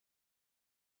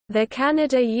The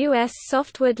Canada–US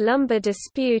softwood lumber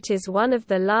dispute is one of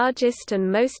the largest and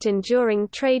most enduring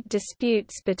trade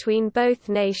disputes between both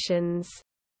nations.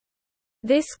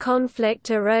 This conflict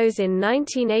arose in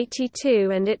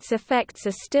 1982 and its effects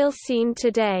are still seen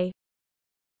today.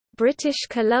 British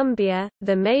Columbia,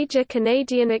 the major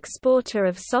Canadian exporter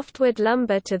of softwood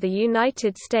lumber to the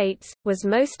United States, was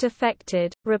most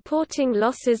affected, reporting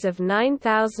losses of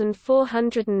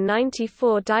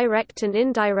 9,494 direct and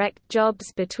indirect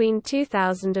jobs between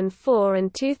 2004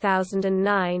 and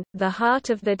 2009. The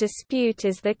heart of the dispute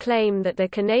is the claim that the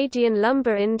Canadian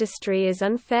lumber industry is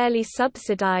unfairly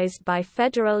subsidized by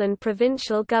federal and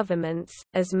provincial governments,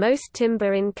 as most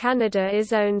timber in Canada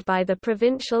is owned by the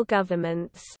provincial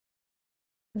governments.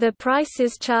 The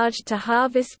prices charged to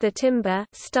harvest the timber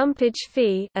stumpage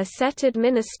fee are set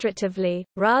administratively,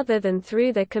 rather than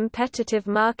through the competitive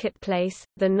marketplace,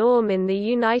 the norm in the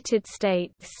United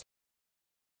States.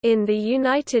 In the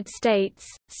United States,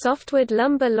 softwood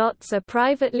lumber lots are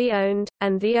privately owned,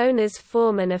 and the owners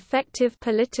form an effective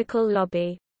political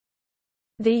lobby.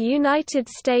 The United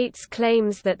States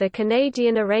claims that the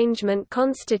Canadian arrangement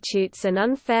constitutes an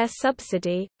unfair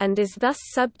subsidy, and is thus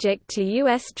subject to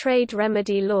U.S. trade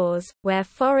remedy laws, where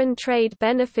foreign trade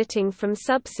benefiting from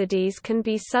subsidies can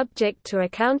be subject to a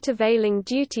countervailing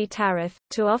duty tariff,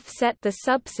 to offset the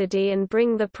subsidy and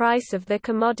bring the price of the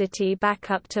commodity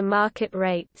back up to market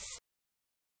rates.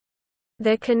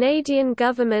 The Canadian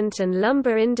government and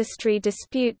lumber industry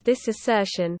dispute this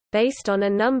assertion, based on a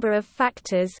number of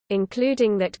factors,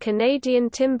 including that Canadian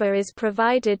timber is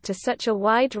provided to such a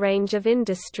wide range of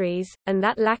industries, and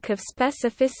that lack of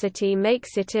specificity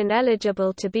makes it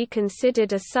ineligible to be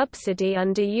considered a subsidy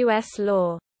under U.S.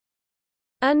 law.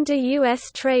 Under U.S.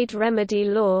 trade remedy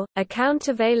law, a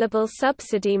countervailable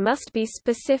subsidy must be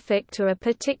specific to a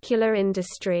particular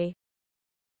industry.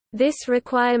 This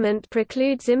requirement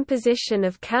precludes imposition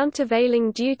of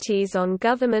countervailing duties on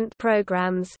government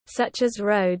programs, such as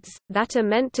roads, that are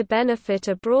meant to benefit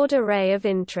a broad array of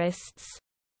interests.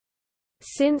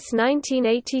 Since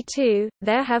 1982,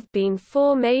 there have been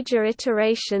 4 major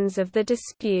iterations of the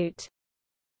dispute.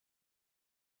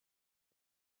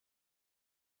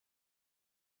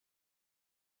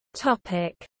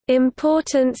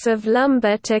 Importance of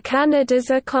lumber to Canada's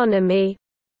economy.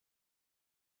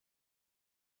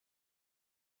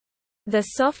 The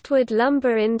softwood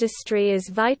lumber industry is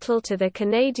vital to the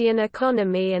Canadian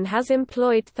economy and has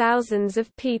employed thousands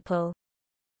of people.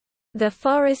 The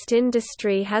forest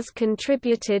industry has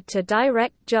contributed to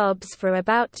direct jobs for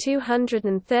about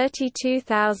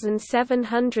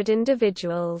 232,700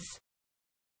 individuals.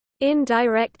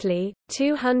 Indirectly,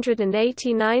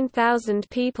 289,000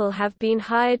 people have been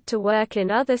hired to work in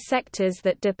other sectors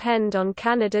that depend on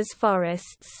Canada's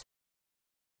forests.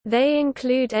 They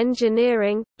include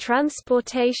engineering,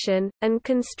 transportation, and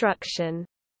construction.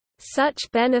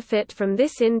 Such benefit from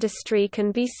this industry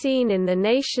can be seen in the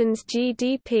nation's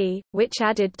GDP, which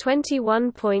added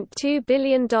 $21.2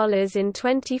 billion in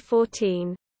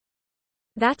 2014.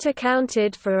 That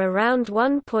accounted for around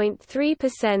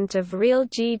 1.3% of real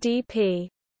GDP.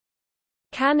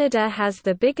 Canada has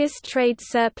the biggest trade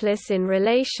surplus in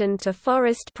relation to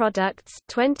forest products,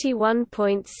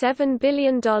 $21.7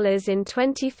 billion in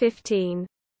 2015.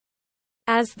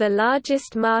 As the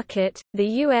largest market, the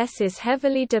U.S. is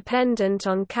heavily dependent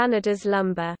on Canada's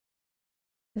lumber.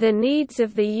 The needs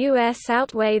of the U.S.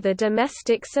 outweigh the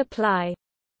domestic supply.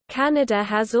 Canada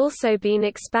has also been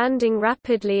expanding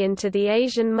rapidly into the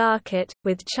Asian market,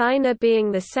 with China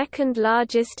being the second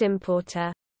largest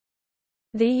importer.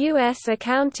 The U.S.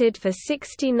 accounted for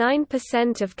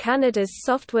 69% of Canada's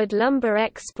softwood lumber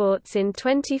exports in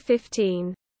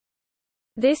 2015.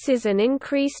 This is an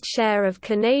increased share of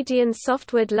Canadian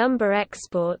softwood lumber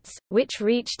exports, which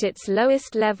reached its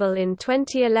lowest level in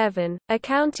 2011,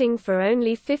 accounting for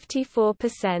only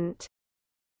 54%.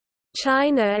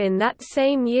 China in that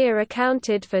same year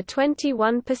accounted for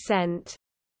 21%.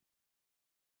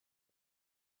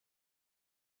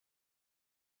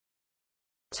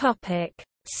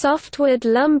 Softwood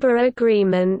lumber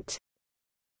agreement.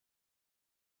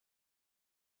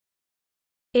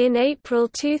 In April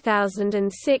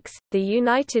 2006, the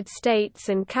United States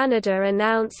and Canada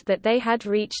announced that they had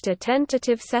reached a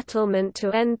tentative settlement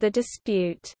to end the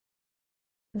dispute.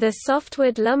 The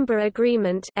Softwood Lumber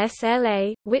Agreement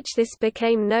 (SLA), which this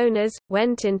became known as,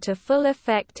 went into full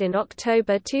effect in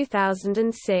October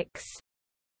 2006.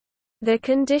 The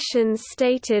conditions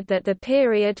stated that the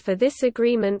period for this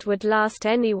agreement would last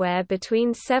anywhere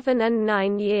between 7 and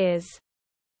 9 years.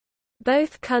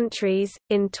 Both countries,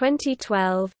 in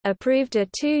 2012, approved a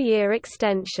 2-year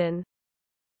extension.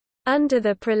 Under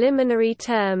the preliminary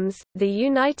terms, the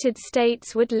United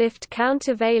States would lift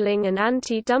countervailing and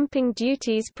anti-dumping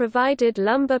duties provided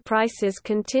lumber prices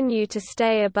continue to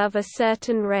stay above a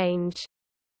certain range.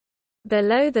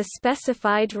 Below the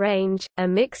specified range, a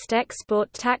mixed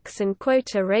export tax and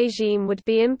quota regime would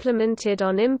be implemented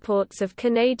on imports of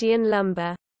Canadian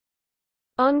lumber.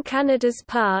 On Canada's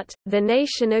part, the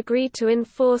nation agreed to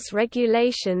enforce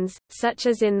regulations, such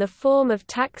as in the form of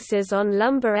taxes on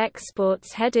lumber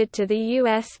exports headed to the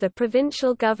U.S. The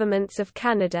provincial governments of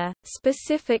Canada,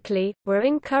 specifically, were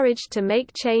encouraged to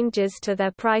make changes to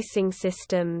their pricing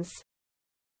systems.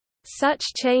 Such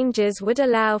changes would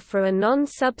allow for a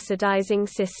non-subsidizing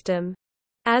system.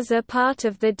 As a part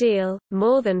of the deal,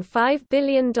 more than $5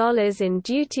 billion in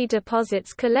duty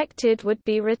deposits collected would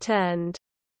be returned.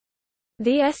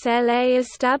 The SLA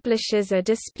establishes a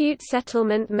dispute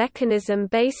settlement mechanism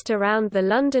based around the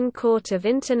London Court of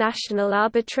International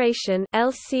Arbitration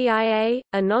 (LCIA),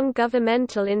 a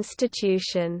non-governmental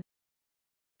institution.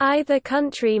 Either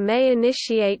country may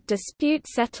initiate dispute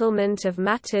settlement of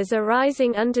matters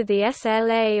arising under the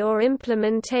SLA or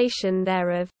implementation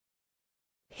thereof.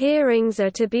 Hearings are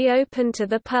to be open to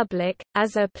the public,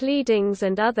 as are pleadings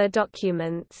and other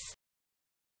documents.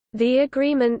 The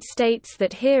agreement states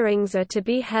that hearings are to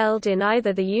be held in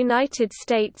either the United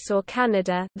States or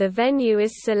Canada. The venue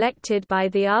is selected by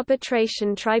the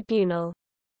arbitration tribunal.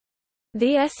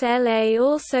 The SLA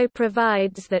also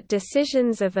provides that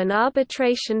decisions of an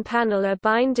arbitration panel are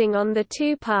binding on the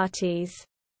two parties.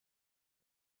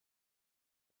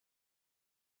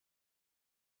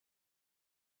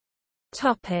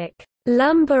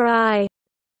 Lumber I.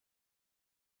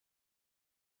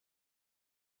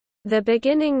 The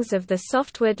beginnings of the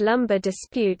softwood lumber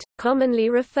dispute,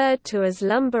 commonly referred to as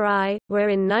Lumber I, were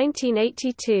in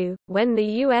 1982, when the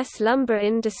U.S. lumber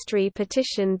industry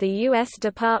petitioned the U.S.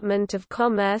 Department of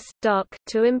Commerce (DOC)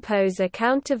 to impose a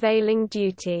countervailing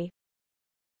duty.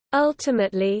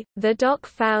 Ultimately, the DOC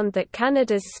found that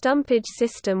Canada's stumpage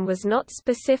system was not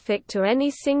specific to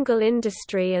any single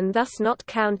industry and thus not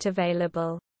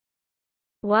countervailable.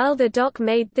 While the DOC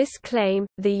made this claim,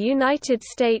 the United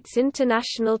States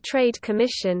International Trade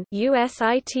Commission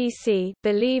 (USITC)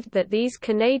 believed that these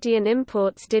Canadian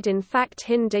imports did in fact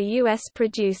hinder U.S.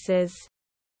 producers.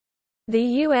 The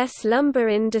U.S. lumber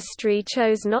industry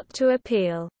chose not to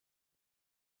appeal.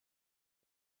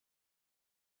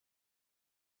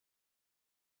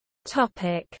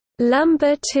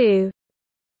 Lumber II.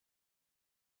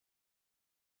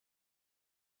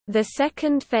 The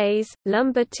second phase,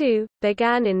 Lumber II,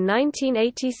 began in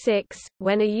 1986,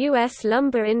 when a U.S.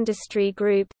 lumber industry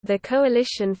group, the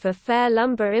Coalition for Fair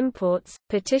Lumber Imports,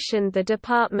 petitioned the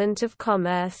Department of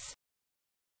Commerce.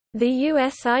 The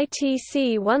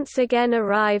USITC once again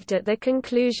arrived at the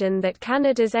conclusion that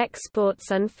Canada's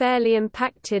exports unfairly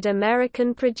impacted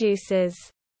American producers.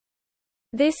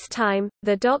 This time,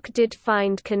 the DOC did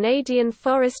find Canadian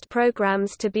forest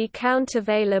programs to be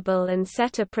countervailable and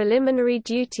set a preliminary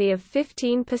duty of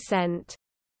 15%.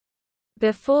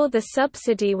 Before the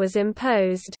subsidy was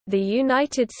imposed, the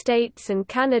United States and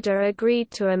Canada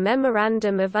agreed to a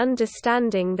Memorandum of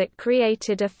Understanding that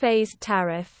created a phased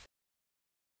tariff.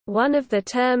 One of the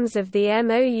terms of the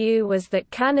MOU was that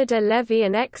Canada levy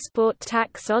an export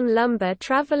tax on lumber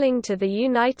traveling to the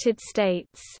United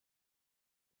States.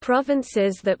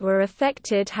 Provinces that were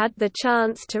affected had the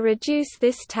chance to reduce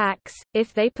this tax,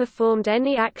 if they performed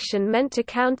any action meant to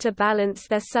counterbalance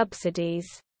their subsidies.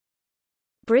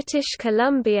 British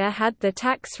Columbia had the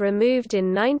tax removed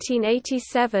in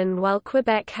 1987 while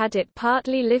Quebec had it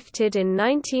partly lifted in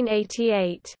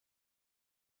 1988.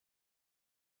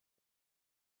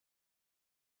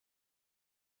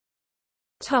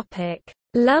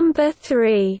 Lumber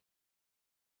III.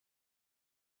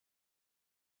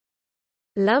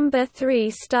 Lumber III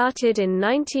started in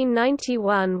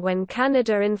 1991 when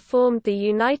Canada informed the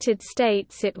United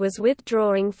States it was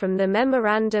withdrawing from the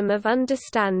Memorandum of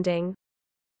Understanding.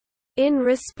 In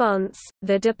response,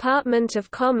 the Department of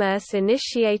Commerce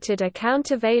initiated a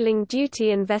countervailing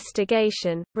duty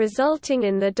investigation, resulting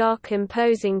in the DOC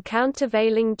imposing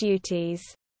countervailing duties.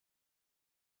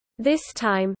 This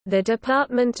time, the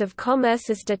Department of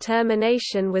Commerce's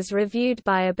determination was reviewed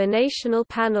by a binational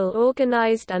panel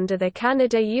organized under the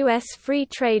Canada-US Free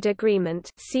Trade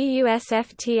Agreement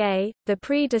 (CUSFTA), the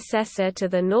predecessor to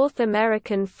the North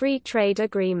American Free Trade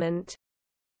Agreement.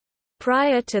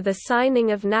 Prior to the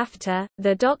signing of NAFTA,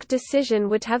 the DOC decision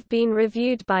would have been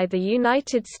reviewed by the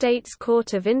United States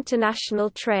Court of International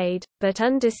Trade, but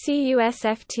under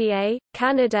CUSFTA,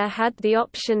 Canada had the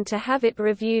option to have it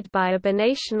reviewed by a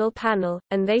binational panel,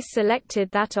 and they selected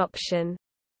that option.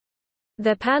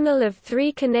 The panel of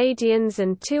 3 Canadians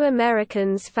and 2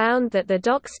 Americans found that the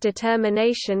DOC's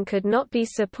determination could not be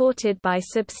supported by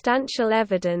substantial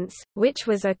evidence, which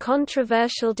was a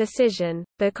controversial decision,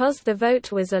 because the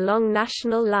vote was along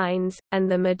national lines, and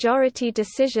the majority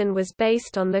decision was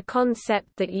based on the concept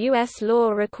that U.S. law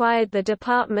required the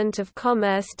Department of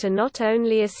Commerce to not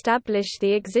only establish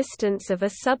the existence of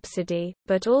a subsidy,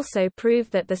 but also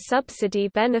prove that the subsidy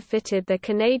benefited the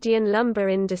Canadian lumber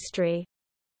industry.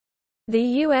 The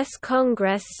U.S.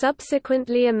 Congress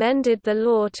subsequently amended the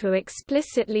law to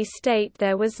explicitly state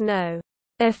there was no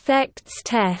effects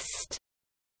test.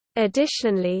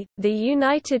 Additionally, the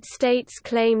United States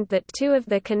claimed that 2 of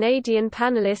the Canadian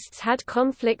panelists had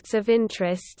conflicts of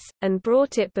interests, and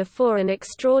brought it before an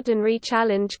extraordinary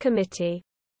challenge committee.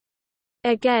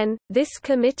 Again, this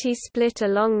committee split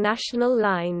along national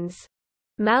lines.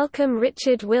 Malcolm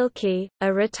Richard Wilkie,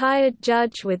 a retired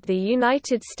judge with the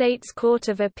United States Court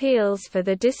of Appeals for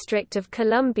the District of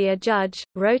Columbia judge,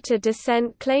 wrote a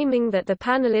dissent claiming that the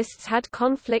panelists had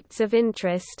conflicts of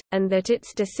interest, and that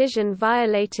its decision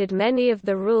violated many of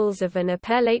the rules of an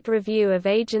appellate review of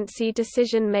agency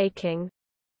decision-making.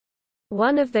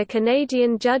 One of the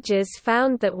Canadian judges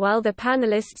found that while the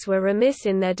panelists were remiss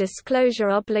in their disclosure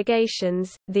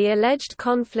obligations, the alleged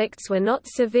conflicts were not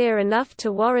severe enough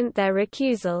to warrant their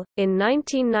recusal. In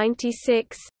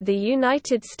 1996, the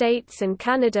United States and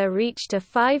Canada reached a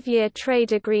 5-year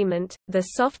trade agreement, the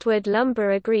Softwood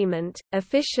Lumber Agreement,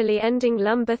 officially ending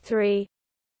Lumber III.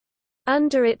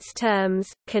 Under its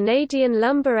terms, Canadian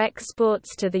lumber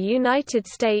exports to the United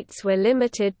States were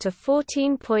limited to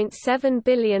 14.7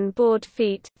 billion board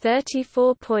feet,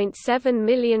 34.7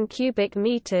 million cubic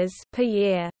meters per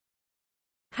year.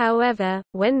 However,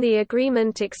 when the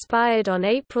agreement expired on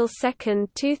April 2,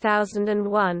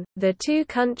 2001, the 2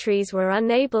 countries were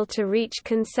unable to reach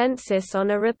consensus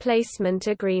on a replacement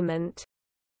agreement.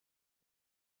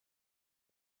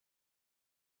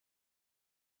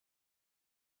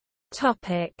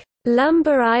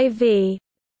 Lumber IV.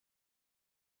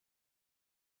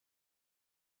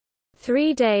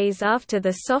 3 days after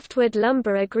the Softwood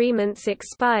lumber agreements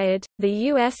expired, the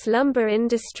U.S. lumber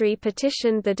industry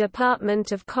petitioned the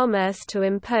Department of Commerce to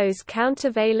impose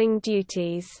countervailing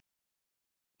duties.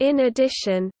 In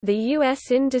addition, the U.S.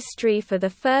 industry for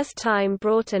the first time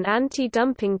brought an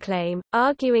anti-dumping claim,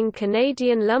 arguing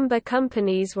Canadian lumber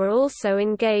companies were also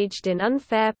engaged in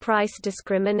unfair price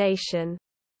discrimination.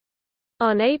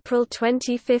 On April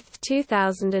 25,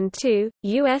 2002,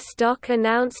 U.S. DOC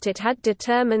announced it had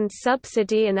determined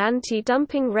subsidy and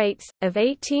anti-dumping rates, of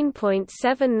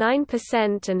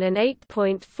 18.79% and an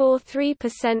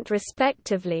 8.43%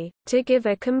 respectively, to give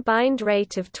a combined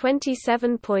rate of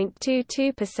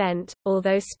 27.22%,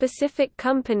 although specific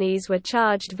companies were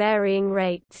charged varying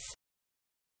rates.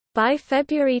 By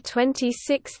February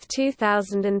 26,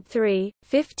 2003,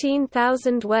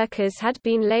 15,000 workers had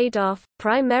been laid off,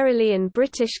 primarily in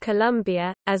British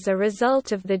Columbia, as a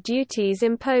result of the duties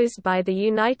imposed by the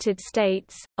United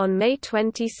States. On May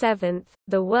 27,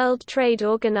 the World Trade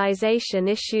Organization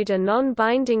issued a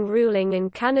non-binding ruling in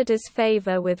Canada's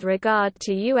favor with regard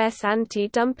to U.S.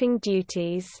 anti-dumping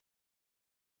duties.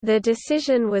 The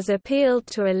decision was appealed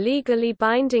to a legally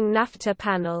binding NAFTA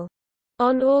panel.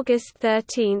 On August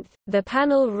 13, the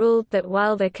panel ruled that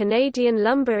while the Canadian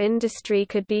lumber industry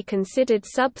could be considered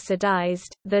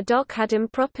subsidized, the DOC had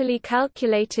improperly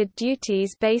calculated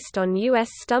duties based on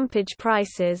U.S. stumpage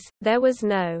prices. There was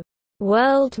no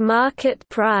world market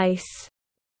price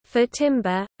for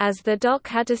timber, as the DOC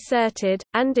had asserted,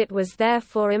 and it was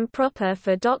therefore improper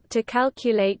for DOC to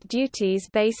calculate duties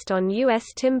based on U.S.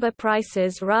 timber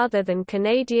prices rather than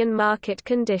Canadian market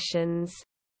conditions.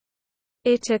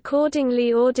 It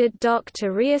accordingly ordered DOC to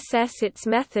reassess its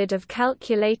method of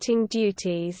calculating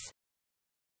duties.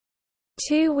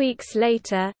 2 weeks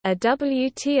later, a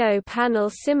WTO panel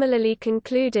similarly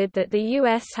concluded that the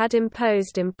U.S. had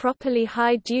imposed improperly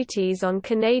high duties on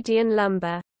Canadian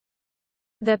lumber.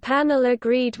 The panel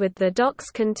agreed with the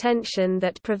DOC's contention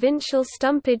that provincial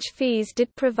stumpage fees did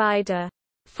provide a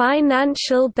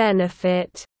financial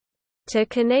benefit to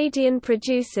Canadian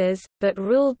producers, but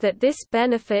ruled that this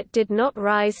benefit did not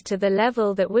rise to the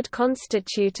level that would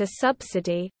constitute a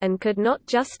subsidy, and could not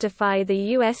justify the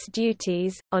U.S.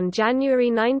 duties. On January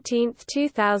 19,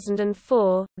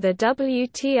 2004, the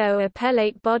WTO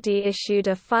appellate body issued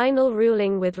a final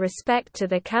ruling with respect to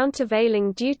the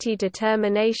countervailing duty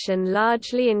determination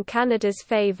largely in Canada's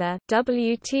favour.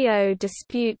 WTO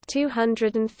Dispute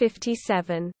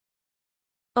 257.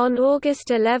 On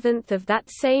August 11 of that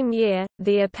same year,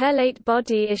 the appellate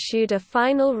body issued a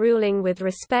final ruling with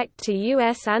respect to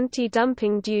U.S.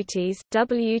 anti-dumping duties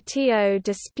WTO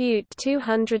Dispute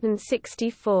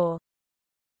 264.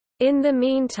 In the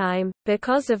meantime,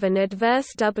 because of an adverse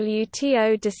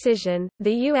WTO decision,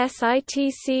 the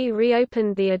USITC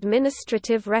reopened the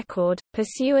administrative record,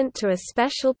 pursuant to a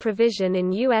special provision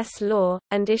in U.S. law,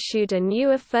 and issued a new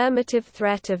affirmative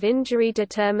threat of injury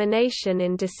determination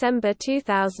in December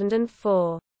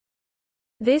 2004.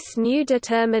 This new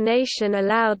determination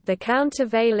allowed the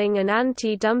countervailing and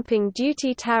anti-dumping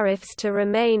duty tariffs to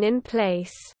remain in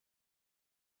place.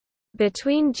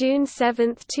 Between June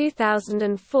 7,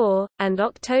 2004, and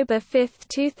October 5,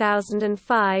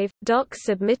 2005, DOC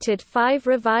submitted 5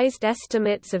 revised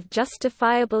estimates of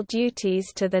justifiable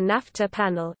duties to the NAFTA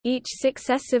panel, each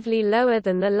successively lower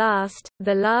than the last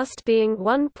being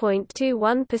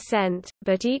 1.21%,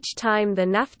 but each time the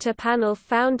NAFTA panel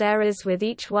found errors with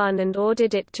each one and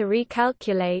ordered it to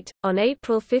recalculate. On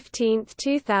April 15,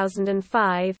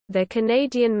 2005, the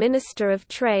Canadian Minister of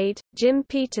Trade, Jim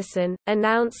Peterson,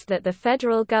 announced that the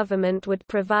federal government would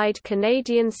provide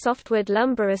Canadian softwood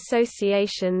lumber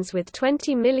associations with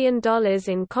 $20 million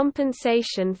in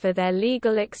compensation for their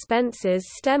legal expenses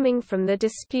stemming from the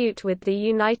dispute with the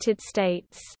United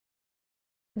States.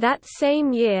 That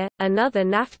same year, another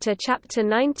NAFTA Chapter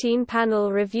 19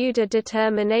 panel reviewed a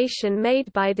determination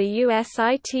made by the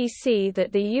USITC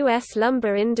that the U.S.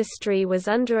 lumber industry was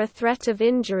under a threat of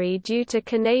injury due to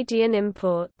Canadian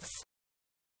imports.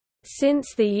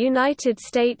 Since the United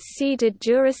States ceded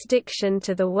jurisdiction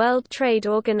to the World Trade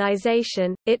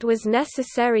Organization, it was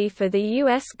necessary for the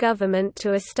U.S. government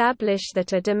to establish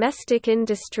that a domestic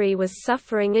industry was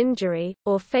suffering injury,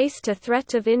 or faced a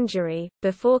threat of injury,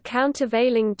 before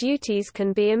countervailing duties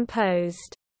can be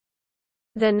imposed.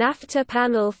 The NAFTA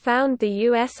panel found the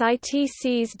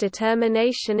USITC's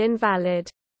determination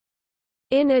invalid.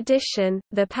 In addition,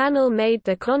 the panel made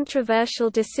the controversial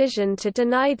decision to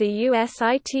deny the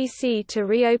USITC to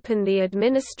reopen the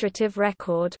administrative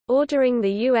record, ordering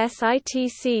the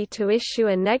USITC to issue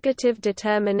a negative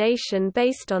determination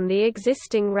based on the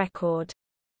existing record.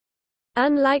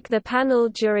 Unlike the panel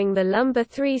during the Lumber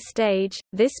 3 stage,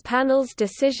 this panel's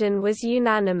decision was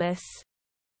unanimous.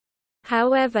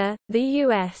 However, the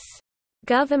U.S.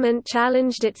 government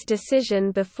challenged its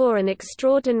decision before an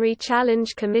extraordinary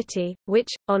challenge committee, which,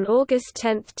 on August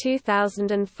 10,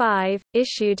 2005,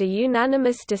 issued a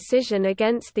unanimous decision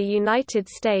against the United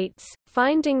States,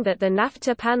 finding that the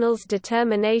NAFTA panel's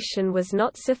determination was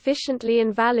not sufficiently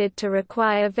invalid to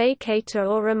require vacatur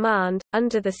or remand,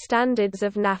 under the standards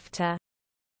of NAFTA.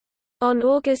 On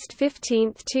August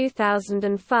 15,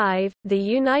 2005, the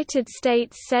United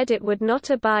States said it would not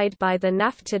abide by the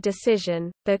NAFTA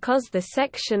decision, because the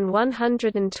Section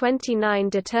 129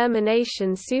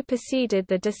 determination superseded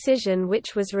the decision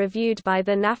which was reviewed by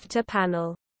the NAFTA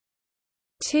panel.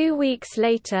 2 weeks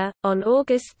later, on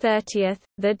August 30,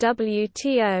 the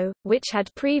WTO, which had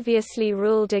previously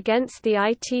ruled against the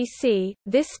ITC,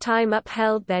 this time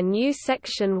upheld their new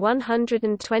Section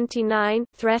 129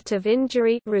 threat of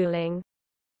injury ruling.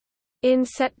 In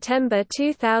September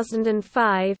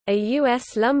 2005, a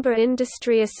U.S. lumber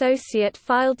industry associate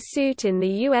filed suit in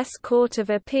the U.S. Court of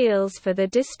Appeals for the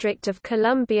District of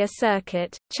Columbia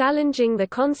Circuit, challenging the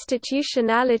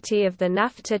constitutionality of the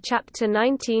NAFTA Chapter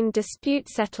 19 dispute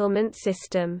settlement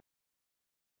system.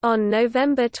 On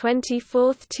November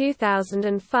 24,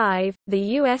 2005, the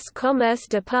U.S. Commerce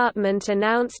Department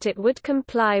announced it would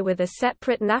comply with a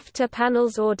separate NAFTA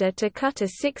panel's order to cut a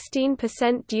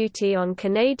 16% duty on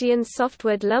Canadian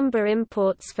softwood lumber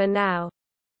imports for now.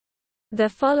 The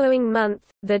following month,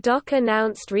 the DOC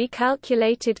announced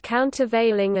recalculated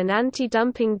countervailing and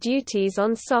anti-dumping duties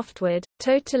on softwood,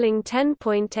 totaling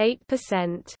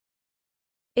 10.8%.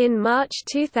 In March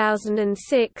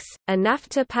 2006, a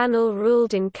NAFTA panel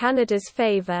ruled in Canada's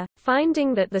favour,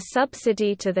 finding that the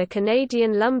subsidy to the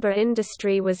Canadian lumber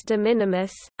industry was de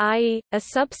minimis, i.e., a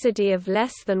subsidy of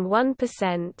less than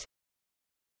 1%.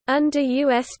 Under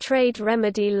U.S. trade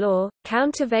remedy law,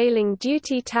 countervailing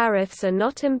duty tariffs are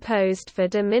not imposed for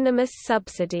de minimis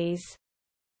subsidies.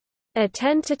 A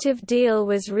tentative deal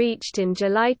was reached in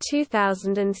July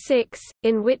 2006,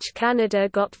 in which Canada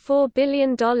got $4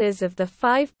 billion of the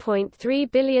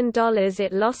 $5.3 billion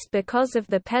it lost because of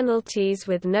the penalties,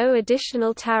 with no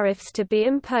additional tariffs to be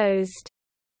imposed.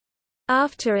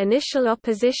 After initial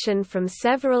opposition from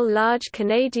several large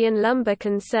Canadian lumber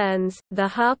concerns, the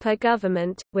Harper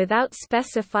government, without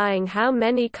specifying how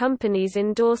many companies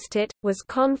endorsed it, was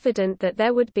confident that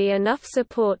there would be enough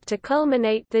support to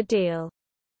culminate the deal.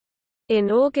 In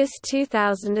August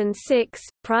 2006,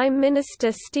 Prime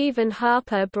Minister Stephen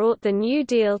Harper brought the New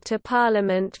Deal to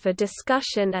Parliament for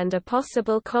discussion and a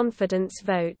possible confidence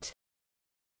vote.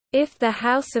 If the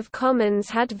House of Commons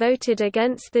had voted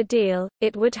against the deal,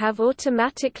 it would have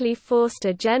automatically forced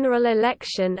a general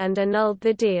election and annulled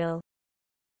the deal.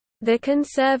 The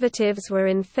Conservatives were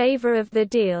in favour of the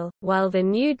deal, while the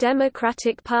New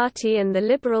Democratic Party and the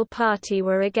Liberal Party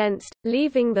were against,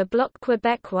 leaving the Bloc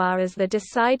Québécois as the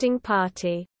deciding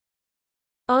party.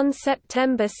 On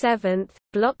September 7,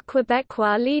 Bloc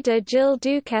Québécois leader Gilles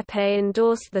Duceppe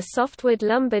endorsed the Softwood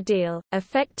lumber deal,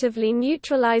 effectively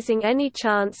neutralising any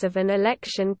chance of an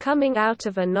election coming out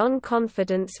of a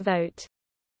non-confidence vote.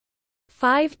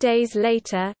 5 days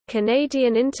later,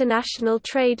 Canadian International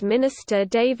Trade Minister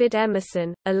David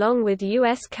Emerson, along with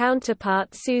U.S. counterpart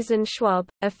Susan Schwab,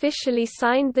 officially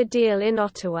signed the deal in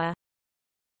Ottawa.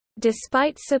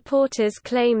 Despite supporters'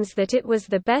 claims that it was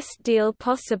the best deal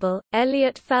possible,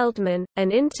 Elliot Feldman,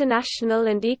 an international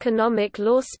and economic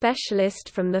law specialist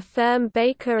from the firm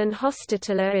Baker &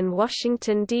 Hostettler in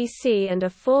Washington, D.C. and a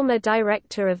former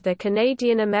director of the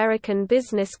Canadian-American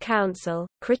Business Council,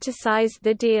 criticized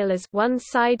the deal as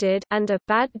one-sided and a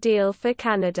bad deal for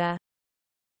Canada.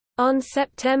 On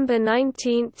September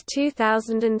 19,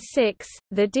 2006,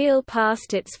 the deal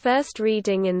passed its first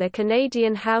reading in the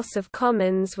Canadian House of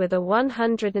Commons with a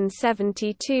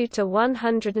 172 to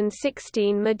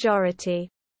 116 majority.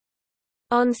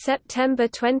 On September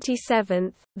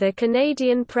 27, the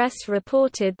Canadian press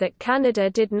reported that Canada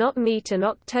did not meet an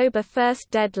October 1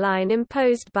 deadline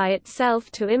imposed by itself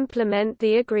to implement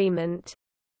the agreement.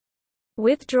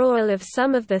 Withdrawal of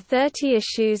some of the 30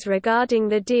 issues regarding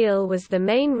the deal was the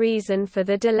main reason for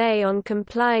the delay on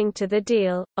complying to the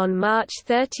deal. On March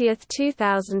 30,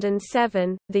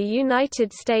 2007, the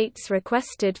United States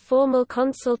requested formal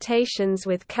consultations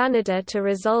with Canada to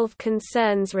resolve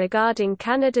concerns regarding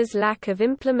Canada's lack of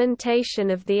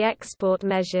implementation of the export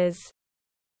measures.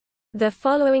 The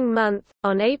following month,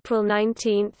 on April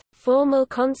 19, formal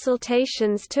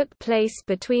consultations took place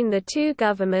between the two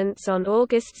governments. On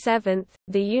August 7,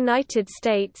 the United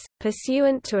States,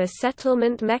 pursuant to a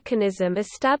settlement mechanism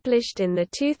established in the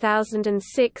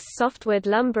 2006 Softwood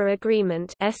Lumber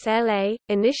Agreement (SLA),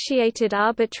 initiated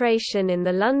arbitration in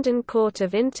the London Court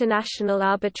of International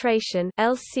Arbitration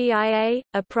 (LCIA),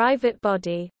 a private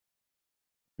body.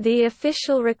 The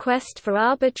official request for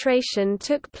arbitration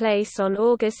took place on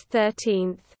August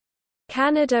 13.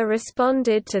 Canada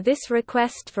responded to this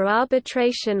request for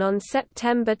arbitration on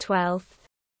September 12.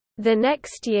 The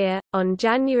next year, on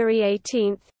January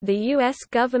 18, the U.S.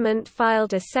 government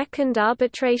filed a second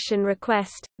arbitration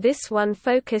request, this one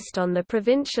focused on the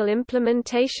provincial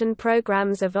implementation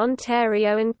programs of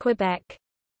Ontario and Quebec.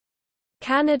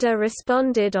 Canada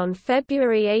responded on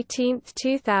February 18,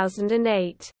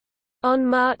 2008. On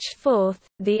March 4,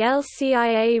 the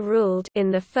LCIA ruled in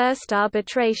the first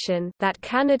arbitration that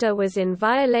Canada was in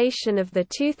violation of the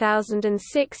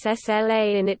 2006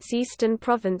 SLA in its eastern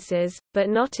provinces, but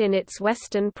not in its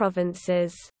western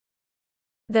provinces.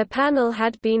 The panel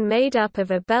had been made up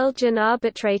of a Belgian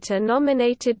arbitrator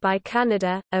nominated by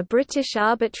Canada, a British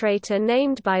arbitrator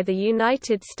named by the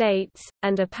United States,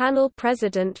 and a panel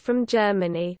president from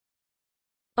Germany.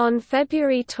 On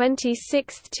February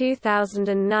 26,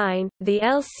 2009, the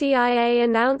LCIA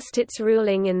announced its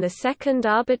ruling in the second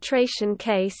arbitration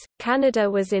case.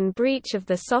 Canada was in breach of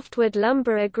the Softwood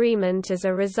Lumber Agreement as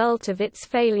a result of its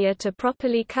failure to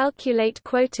properly calculate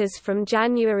quotas from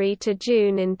January to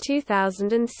June in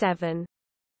 2007.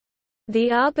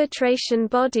 The arbitration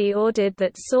body ordered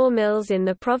that sawmills in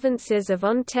the provinces of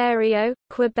Ontario,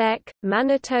 Quebec,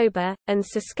 Manitoba, and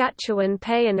Saskatchewan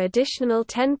pay an additional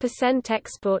 10%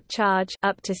 export charge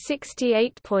up to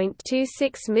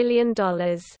 $68.26 million.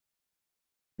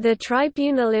 The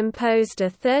tribunal imposed a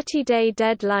 30-day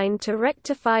deadline to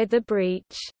rectify the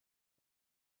breach.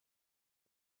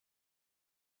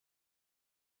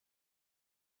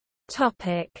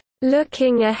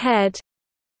 Looking ahead.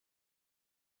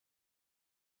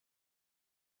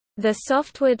 The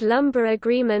Softwood Lumber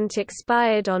Agreement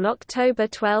expired on October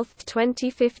 12,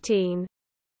 2015.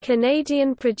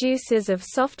 Canadian producers of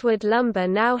softwood lumber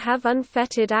now have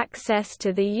unfettered access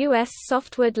to the U.S.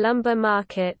 softwood lumber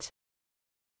market.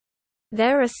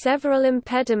 There are several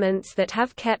impediments that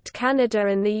have kept Canada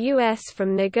and the U.S.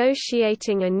 from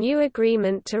negotiating a new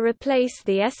agreement to replace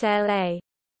the SLA.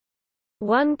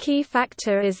 One key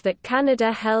factor is that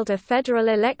Canada held a federal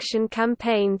election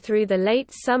campaign through the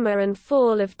late summer and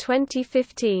fall of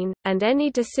 2015, and any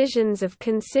decisions of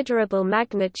considerable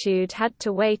magnitude had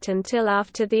to wait until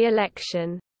after the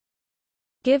election.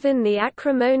 Given the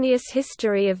acrimonious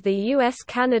history of the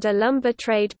U.S.-Canada lumber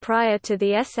trade prior to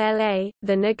the SLA,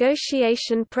 the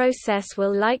negotiation process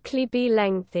will likely be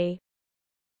lengthy.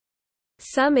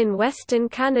 Some in Western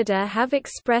Canada have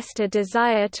expressed a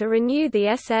desire to renew the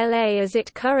SLA as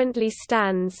it currently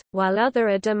stands, while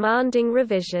others are demanding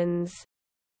revisions.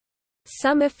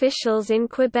 Some officials in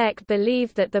Quebec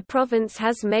believe that the province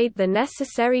has made the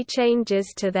necessary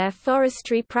changes to their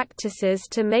forestry practices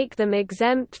to make them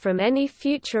exempt from any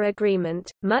future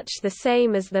agreement, much the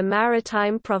same as the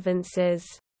maritime provinces.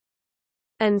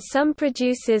 And some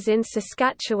producers in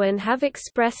Saskatchewan have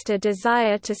expressed a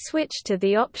desire to switch to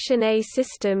the Option A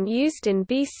system used in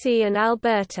BC and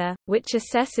Alberta, which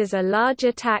assesses a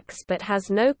larger tax but has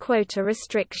no quota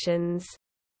restrictions.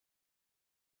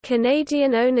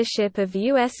 Canadian ownership of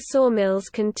U.S. sawmills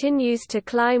continues to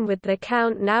climb, with the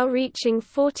count now reaching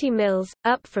 40 mills,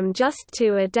 up from just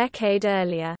 2 a decade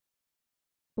earlier.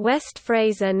 West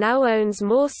Fraser now owns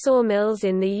more sawmills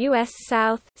in the U.S.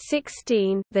 South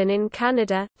 16 than in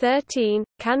Canada 13.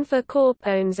 Canfor Corp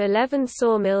owns 11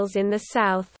 sawmills in the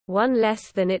South, 1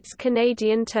 less than its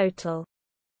Canadian total.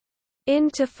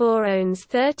 Interfor owns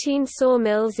 13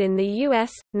 sawmills in the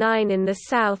U.S., 9 in the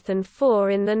South and 4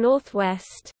 in the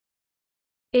Northwest.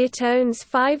 It owns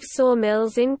 5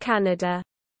 sawmills in Canada.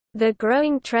 The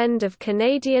growing trend of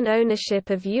Canadian ownership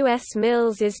of U.S.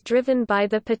 mills is driven by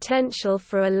the potential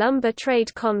for a lumber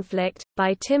trade conflict,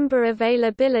 by timber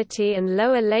availability and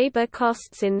lower labor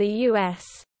costs in the U.S.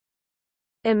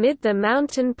 Amid the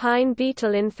mountain pine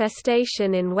beetle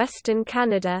infestation in Western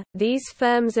Canada, these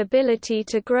firms' ability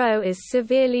to grow is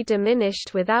severely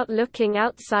diminished without looking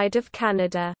outside of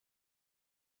Canada.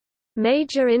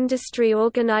 Major industry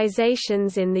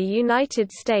organizations in the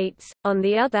United States, on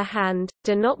the other hand,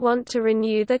 do not want to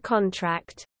renew the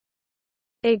contract.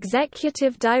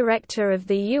 Executive Director of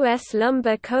the U.S.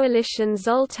 Lumber Coalition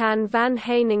Zoltan van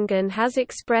Heiningen has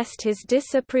expressed his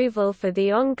disapproval for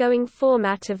the ongoing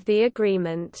format of the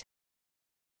agreement.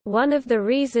 One of the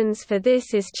reasons for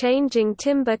this is changing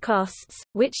timber costs,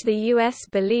 which the U.S.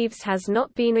 believes has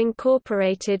not been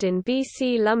incorporated in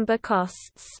BC lumber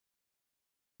costs.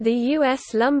 The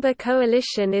U.S. Lumber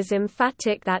Coalition is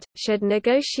emphatic that, should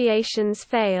negotiations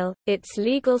fail, its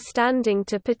legal standing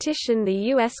to petition the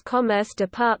U.S. Commerce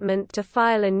Department to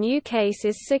file a new case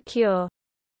is secure.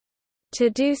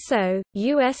 To do so,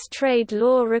 U.S. trade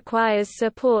law requires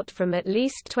support from at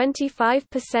least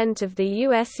 25% of the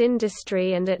U.S.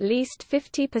 industry and at least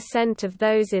 50% of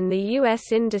those in the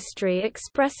U.S. industry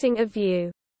expressing a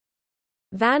view.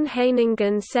 Van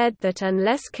Heiningen said that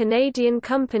unless Canadian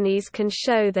companies can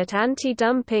show that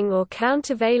anti-dumping or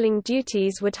countervailing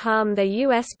duties would harm their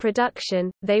U.S. production,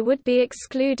 they would be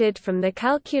excluded from the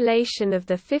calculation of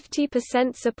the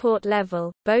 50% support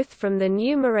level, both from the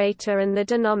numerator and the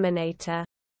denominator,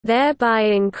 thereby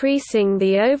increasing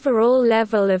the overall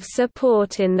level of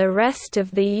support in the rest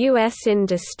of the U.S.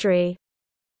 industry.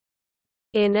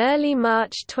 In early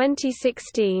March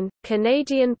 2016,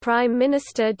 Canadian Prime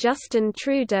Minister Justin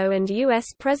Trudeau and U.S.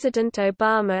 President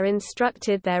Obama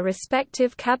instructed their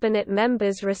respective cabinet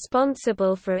members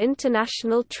responsible for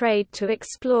international trade to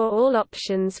explore all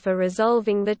options for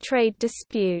resolving the trade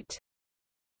dispute.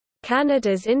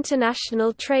 Canada's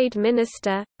International Trade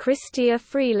Minister, Chrystia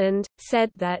Freeland,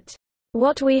 said that,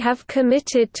 "What we have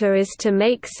committed to is to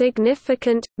make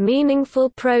significant,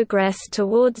 meaningful progress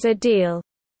towards a deal.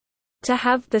 To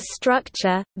have the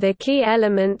structure, the key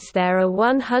elements there are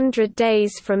 100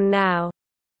 days from now."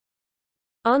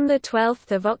 On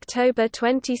 12 October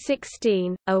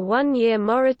 2016, a one-year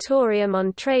moratorium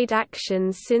on trade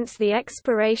actions since the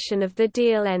expiration of the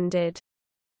deal ended.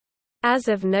 As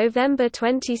of November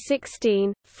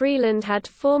 2016, Freeland had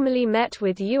formally met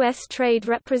with U.S. Trade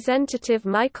Representative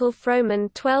Michael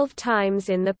Froman 12 times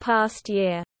in the past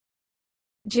year.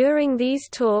 During these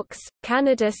talks,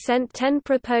 Canada sent 10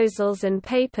 proposals and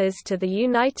papers to the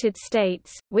United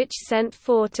States, which sent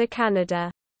 4 to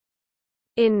Canada.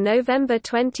 In November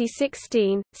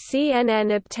 2016,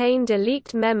 CNN obtained a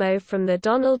leaked memo from the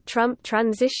Donald Trump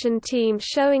transition team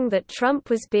showing that Trump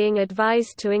was being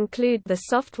advised to include the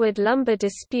Softwood lumber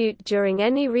dispute during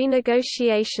any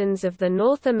renegotiations of the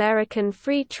North American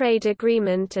Free Trade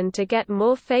Agreement and to get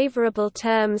more favorable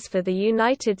terms for the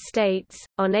United States.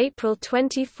 On April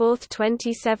 24,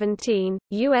 2017,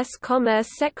 U.S. Commerce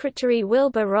Secretary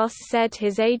Wilbur Ross said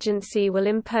his agency will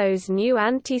impose new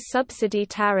anti-subsidy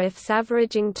tariffs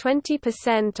averaging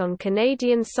 20% on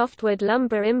Canadian softwood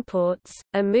lumber imports,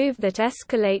 a move that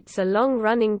escalates a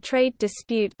long-running trade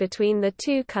dispute between the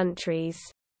two countries.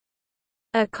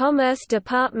 A Commerce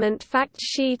Department fact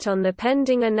sheet on the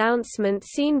pending announcement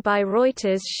seen by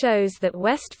Reuters shows that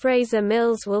West Fraser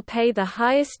Mills will pay the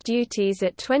highest duties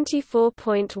at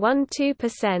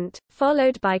 24.12%,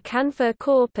 followed by Canfor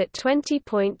Corp at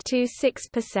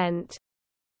 20.26%.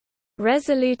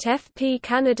 Resolute FP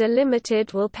Canada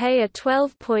Limited will pay a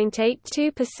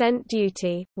 12.82%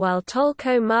 duty, while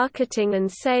Tolco Marketing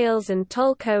and Sales and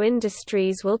Tolco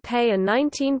Industries will pay a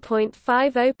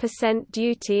 19.50%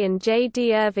 duty, and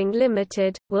J.D. Irving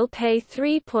Limited will pay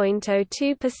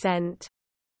 3.02%.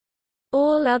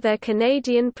 All other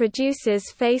Canadian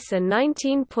producers face a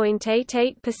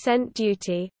 19.88%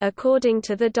 duty, according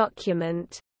to the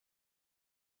document.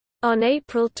 On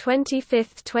April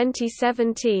 25,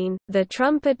 2017, the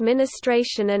Trump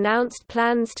administration announced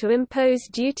plans to impose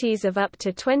duties of up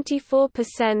to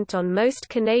 24% on most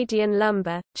Canadian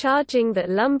lumber, charging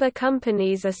that lumber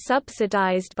companies are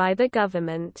subsidized by the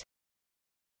government.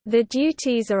 The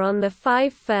duties are on the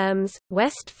 5 firms: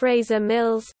 West Fraser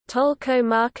Mills, Tolco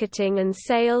Marketing and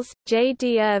Sales,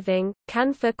 J.D. Irving,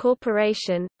 Canfor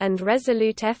Corporation, and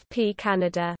Resolute FP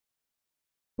Canada.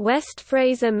 West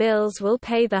Fraser Mills will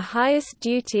pay the highest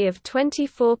duty of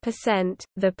 24%.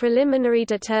 The preliminary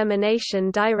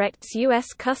determination directs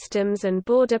U.S. Customs and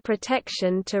Border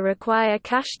Protection to require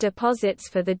cash deposits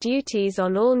for the duties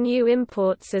on all new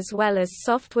imports as well as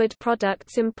softwood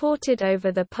products imported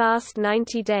over the past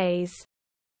 90 days.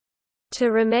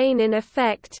 To remain in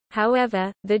effect,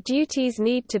 however, the duties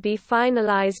need to be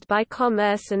finalized by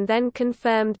Commerce and then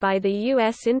confirmed by the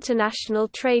U.S. International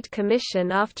Trade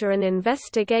Commission after an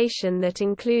investigation that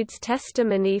includes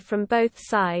testimony from both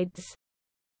sides.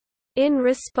 In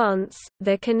response,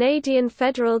 the Canadian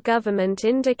federal government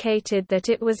indicated that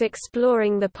it was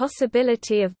exploring the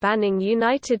possibility of banning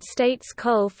United States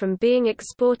coal from being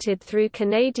exported through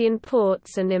Canadian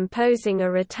ports and imposing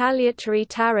a retaliatory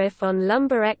tariff on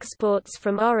lumber exports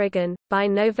from Oregon. By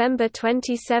November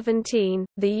 2017,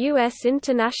 the U.S.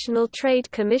 International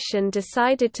Trade Commission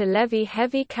decided to levy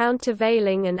heavy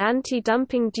countervailing and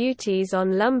anti-dumping duties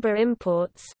on lumber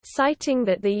imports, citing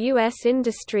that the U.S.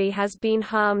 industry has been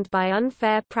harmed by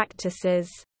unfair practices.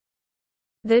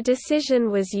 The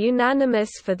decision was unanimous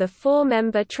for the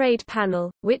 4-member trade panel,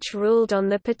 which ruled on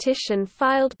the petition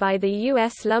filed by the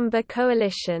U.S. Lumber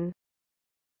Coalition.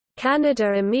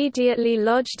 Canada immediately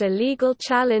lodged a legal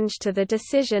challenge to the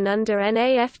decision under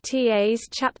NAFTA's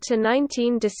Chapter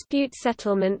 19 dispute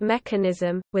settlement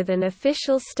mechanism, with an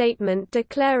official statement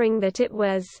declaring that it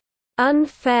was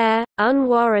unfair,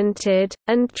 unwarranted,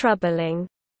 and troubling.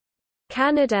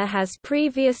 Canada has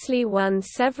previously won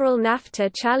several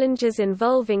NAFTA challenges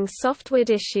involving softwood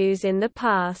issues in the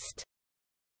past.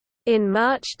 In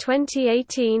March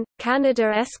 2018,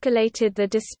 Canada escalated the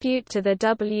dispute to the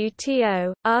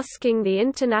WTO, asking the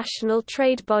international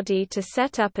trade body to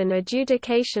set up an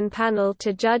adjudication panel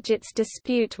to judge its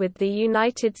dispute with the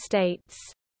United States.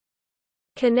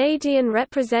 Canadian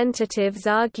representatives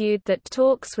argued that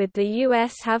talks with the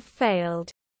U.S. have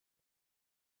failed.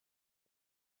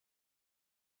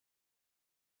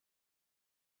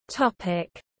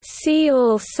 See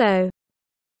also: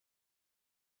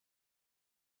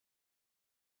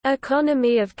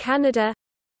 Economy of Canada,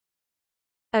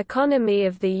 Economy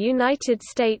of the United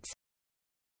States,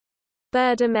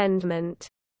 Byrd Amendment.